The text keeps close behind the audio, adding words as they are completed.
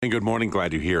And good morning.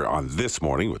 Glad you're here on This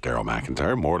Morning with Daryl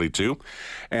McIntyre, Morley too.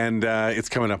 And it's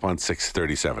coming up on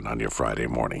 6:37 on your Friday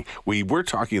morning. We were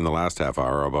talking in the last half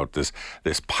hour about this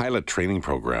pilot training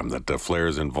program that Flair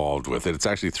is involved with. It's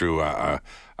actually through a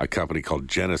company called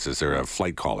Genesis. They're a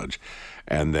flight college.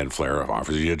 And then Flair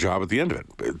offers you a job at the end of it.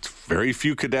 It's very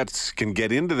few cadets can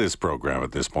get into this program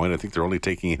at this point. I think they're only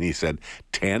taking, he said,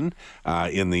 10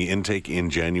 in the intake in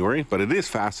January. But it is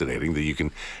fascinating that you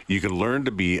can learn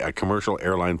to be a commercial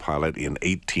airline pilot in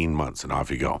 18 months, and off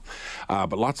you go.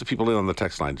 But lots of people in on the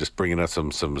text line just bringing us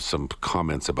some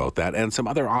comments about that and some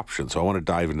other options. So I want to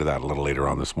dive into that a little later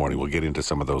on this morning. We'll get into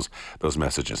some of those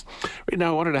messages. Right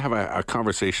now, I wanted to have a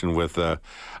conversation with a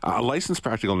licensed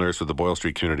practical nurse with the Boyle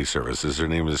Street Community Services. Her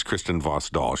name is Kristen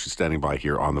Vosdahl. She's standing by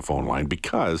here on the phone line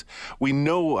because we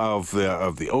know of the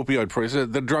opioid crisis,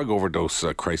 the drug overdose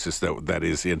crisis that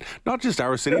is in not just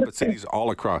our city, but cities all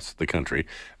across the country.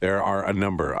 There are a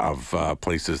number of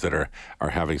places that are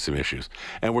having some issues.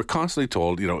 And we're constantly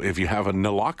told, if you have a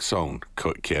naloxone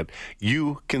kit,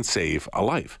 you can save a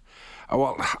life.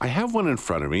 Well, I have one in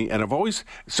front of me, and I've always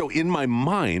in my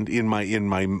mind,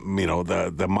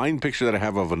 the mind picture that I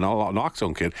have of a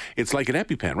naloxone kit, it's like an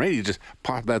EpiPen, right? You just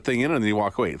pop that thing in and then you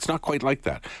walk away. It's not quite like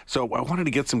that. So I wanted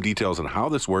to get some details on how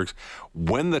this works,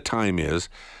 when the time is.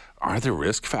 Are there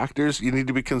risk factors you need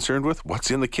to be concerned with? What's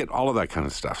in the kit? All of that kind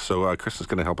of stuff. So Kristen's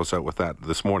going to help us out with that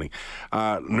this morning.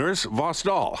 Nurse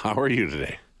Vosdahl, how are you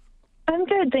today? I'm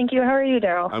good, thank you. How are you,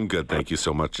 Daryl? I'm good, thank you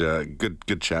so much.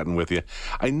 Good chatting with you.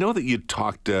 I know that you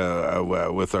talked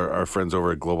with our friends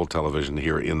over at Global Television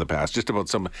here in the past, just about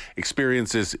some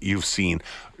experiences you've seen.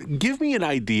 Give me an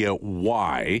idea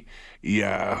why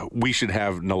we should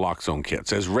have naloxone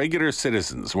kits. As regular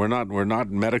citizens, we're not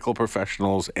medical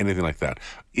professionals, anything like that.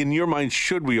 In your mind,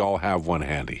 should we all have one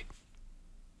handy?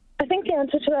 I think the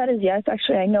answer to that is yes.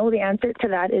 Actually, I know the answer to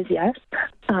that is yes.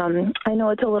 I know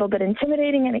it's a little bit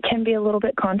intimidating and it can be a little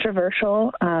bit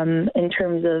controversial in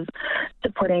terms of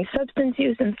supporting substance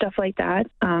use and stuff like that.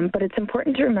 But it's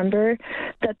important to remember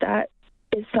that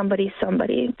is somebody.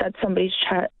 That's somebody's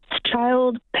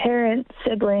child, parent,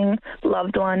 sibling,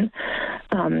 loved one.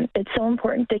 It's so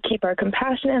important to keep our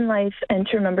compassion in life and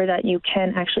to remember that you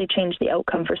can actually change the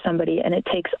outcome for somebody, and it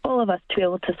takes all of us to be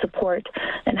able to support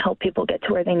and help people get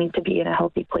to where they need to be in a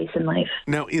healthy place in life.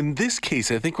 Now, in this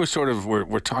case, I think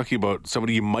we're talking about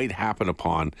somebody you might happen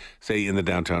upon, say, in the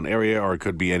downtown area, or it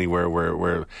could be anywhere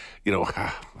where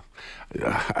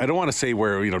I don't want to say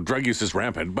where drug use is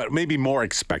rampant, but maybe more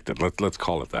expected. Let's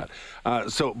call it that.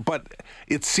 But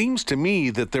it seems to me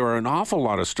that there are an awful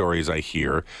lot of stories I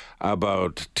hear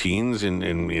about teens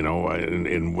in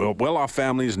well-off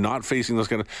families not facing those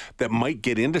kind of that might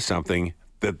get into something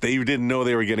that they didn't know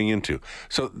they were getting into.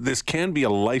 So this can be a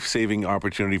life-saving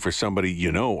opportunity for somebody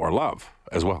you know or love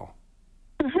as well.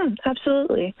 Mm-hmm,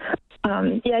 absolutely.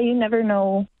 You never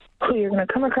know who you're going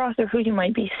to come across or who you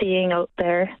might be seeing out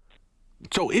there.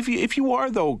 So if you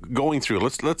are though going through,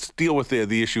 let's deal with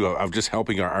the issue of just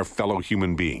helping our fellow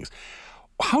human beings.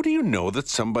 How do you know that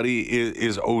somebody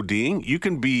is ODing? You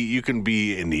can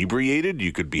be inebriated.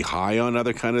 You could be high on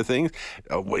other kind of things.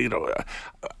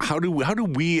 How do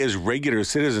we as regular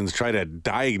citizens try to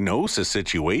diagnose a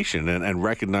situation and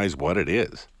recognize what it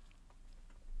is?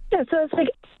 Yeah, so it's like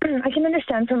I can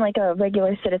understand from like a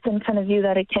regular citizen kind of view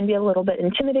that it can be a little bit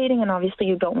intimidating, and obviously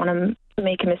you don't want to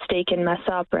make a mistake and mess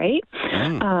up, right?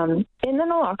 In the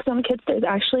naloxone kits, there's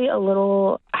actually a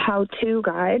little how-to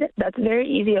guide that's very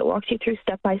easy. It walks you through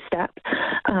step by step.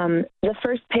 The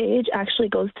first page actually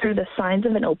goes through the signs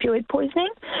of an opioid poisoning.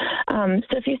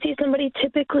 So if you see somebody,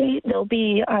 typically they'll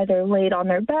be either laid on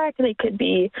their back, they could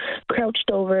be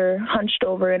crouched over, hunched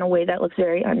over in a way that looks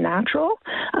very unnatural.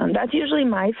 That's usually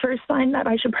my first sign that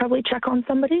I should probably check on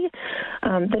somebody.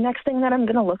 The next thing that I'm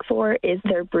going to look for is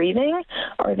their breathing.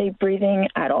 Are they breathing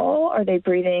at all? Are they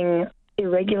breathing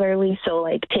irregularly, so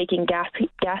like taking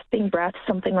gasping breaths,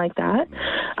 something like that?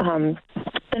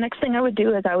 The next thing I would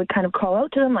do is I would kind of call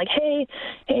out to them like, hey,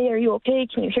 are you okay?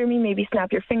 Can you hear me? Maybe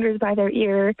snap your fingers by their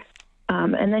ear.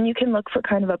 And then you can look for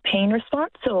kind of a pain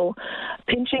response. So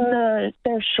pinching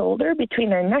their shoulder between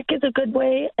their neck is a good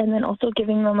way, and then also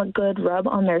giving them a good rub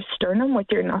on their sternum with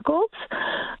your knuckles.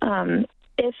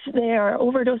 If they are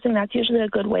overdosing, that's usually a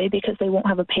good way because they won't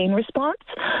have a pain response.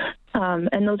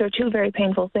 And those are two very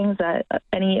painful things that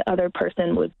any other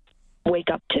person would wake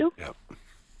up to. Yep.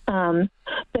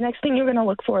 The next thing you're going to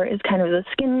look for is kind of the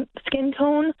skin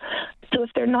tone. So if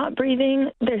they're not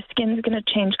breathing, their skin's going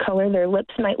to change color. Their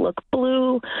lips might look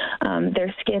blue.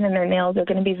 Their skin and their nails are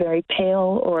going to be very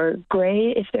pale or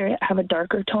gray if they have a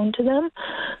darker tone to them.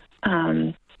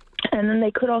 And then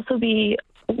they could also be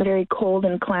very cold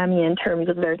and clammy in terms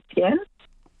of their skin.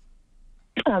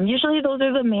 Usually those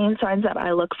are the main signs that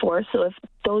I look for. So if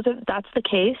that's the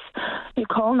case, you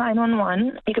call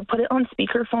 911. You could put it on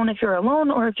speakerphone if you're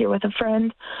alone or if you're with a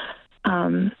friend.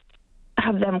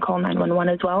 Have them call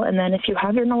 911 as well. And then if you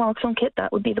have your naloxone kit,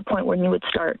 that would be the point when you would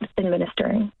start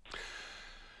administering.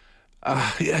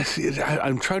 Yes,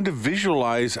 I'm trying to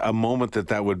visualize a moment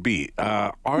that would be.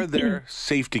 Are there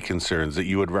safety concerns that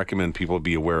you would recommend people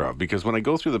be aware of? Because when I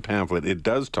go through the pamphlet, it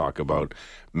does talk about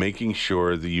making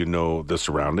sure that you know the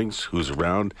surroundings, who's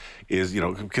around,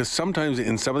 because sometimes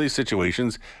in some of these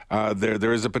situations,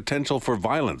 there is a potential for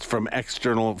violence from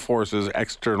external forces,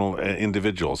 external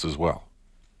individuals as well.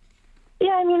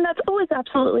 Yeah, I mean, that's always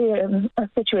absolutely a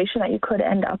situation that you could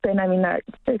end up in. I mean, that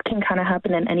it can kind of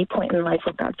happen at any point in life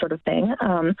with that sort of thing.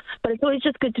 But it's always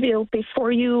just good to be able,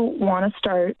 before you want to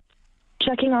start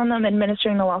checking on them,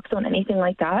 administering naloxone, anything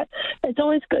like that, it's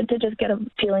always good to just get a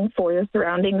feeling for your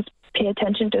surroundings, pay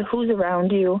attention to who's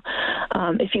around you,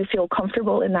 if you feel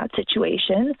comfortable in that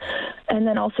situation. And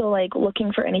then also, like,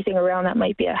 looking for anything around that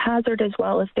might be a hazard as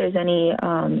well, if there's any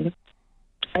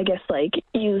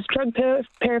used drug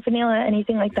paraphernalia,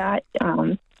 anything like that.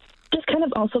 Just kind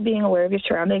of also being aware of your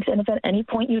surroundings. And if at any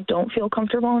point you don't feel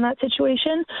comfortable in that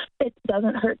situation, it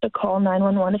doesn't hurt to call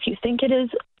 911 if you think it is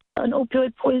an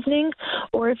opioid poisoning,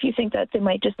 or if you think that they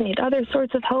might just need other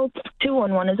sorts of help.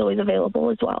 211 is always available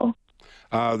as well.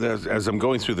 As I'm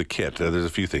going through the kit, there's a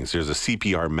few things. There's a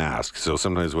CPR mask. So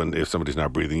sometimes if somebody's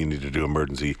not breathing, you need to do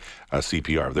emergency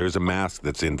CPR. There's a mask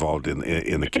that's involved in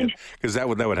the kit, because that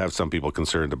would have some people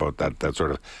concerned about that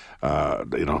sort of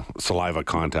saliva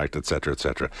contact, et cetera, et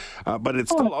cetera. But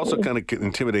it's still also kind of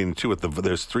intimidating too.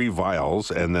 There's 3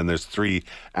 vials and then there's 3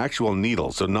 actual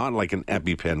needles. So not like an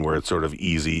EpiPen where it's sort of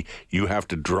easy. You have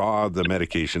to draw the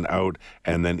medication out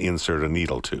and then insert a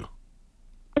needle too.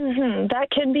 That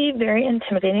can be very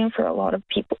intimidating for a lot of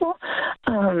people,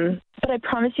 but I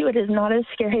promise you it is not as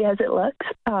scary as it looks.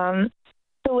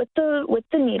 So with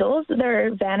the needles,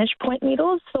 they're vantage point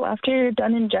needles. So after you're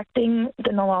done injecting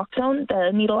the naloxone,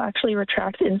 the needle actually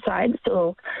retracts inside.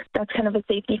 So that's kind of a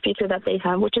safety feature that they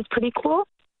have, which is pretty cool.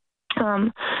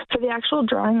 For the actual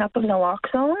drawing up of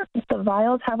naloxone, the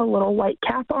vials have a little white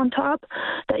cap on top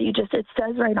that it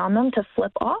says right on them to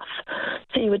flip off.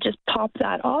 So you would just pop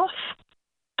that off,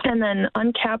 and then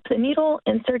uncap the needle,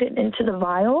 insert it into the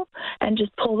vial, and just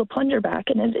pull the plunger back.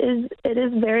 And it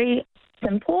is very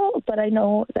simple, but I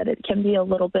know that it can be a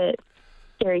little bit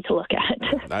scary to look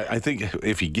at. I think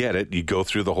if you get it, you go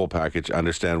through the whole package,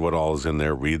 understand what all is in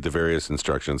there, read the various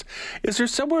instructions. Is there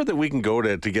somewhere that we can go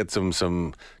to get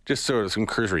some just sort of some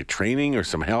cursory training or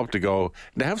some help to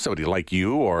have somebody like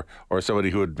you or somebody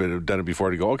who had done it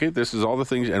before to go, okay, this is all the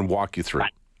things, and walk you through?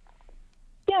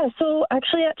 Yeah, so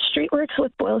actually at Streetworks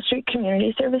with Boyle Street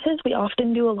Community Services, we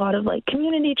often do a lot of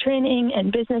community training and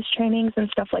business trainings and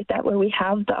stuff like that, where we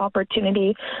have the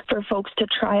opportunity for folks to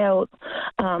try out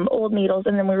old needles,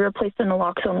 and then we replace the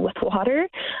naloxone with water,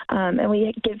 and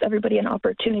we give everybody an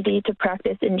opportunity to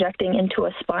practice injecting into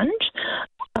a sponge.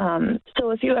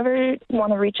 So if you ever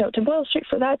want to reach out to Boyle Street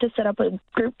for that, to set up a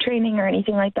group training or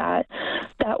anything like that,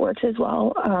 that works as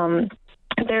well.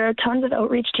 There are tons of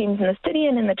outreach teams in the city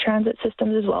and in the transit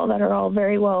systems as well that are all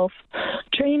very well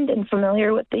trained and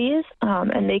familiar with these,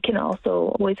 and they can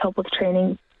also always help with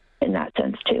training in that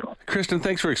sense too. Kristen,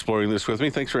 thanks for exploring this with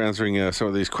me. Thanks for answering some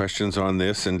of these questions on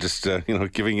this, and just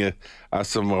giving us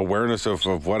some awareness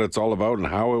of what it's all about and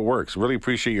how it works. Really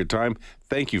appreciate your time.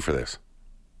 Thank you for this.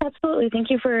 Absolutely.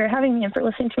 Thank you for having me and for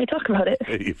listening to me talk about it.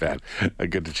 You bet.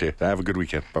 Good to chat. Have a good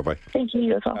weekend. Bye-bye. Thank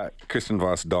you as well. Kristen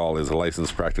Voss-Dahl is a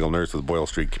licensed practical nurse with Boyle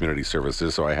Street Community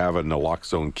Services, so I have a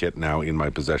naloxone kit now in my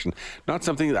possession. Not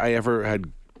something that I ever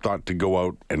had thought to go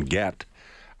out and get.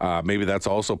 Maybe that's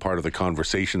also part of the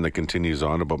conversation that continues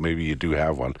on about maybe you do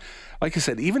have one. Like I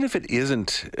said, even if it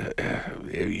isn't,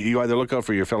 you either look out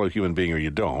for your fellow human being or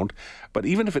you don't, but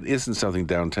even if it isn't something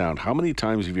downtown, how many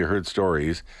times have you heard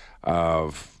stories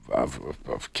of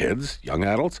kids, young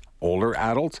adults, older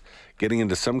adults, getting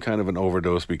into some kind of an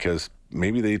overdose because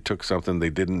maybe they took something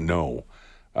they didn't know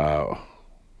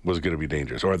was going to be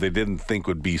dangerous, or they didn't think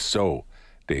would be so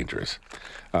dangerous.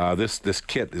 This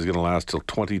kit is going to last till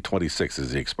 2026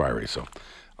 is the expiry, so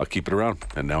I'll keep it around,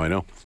 and now I know.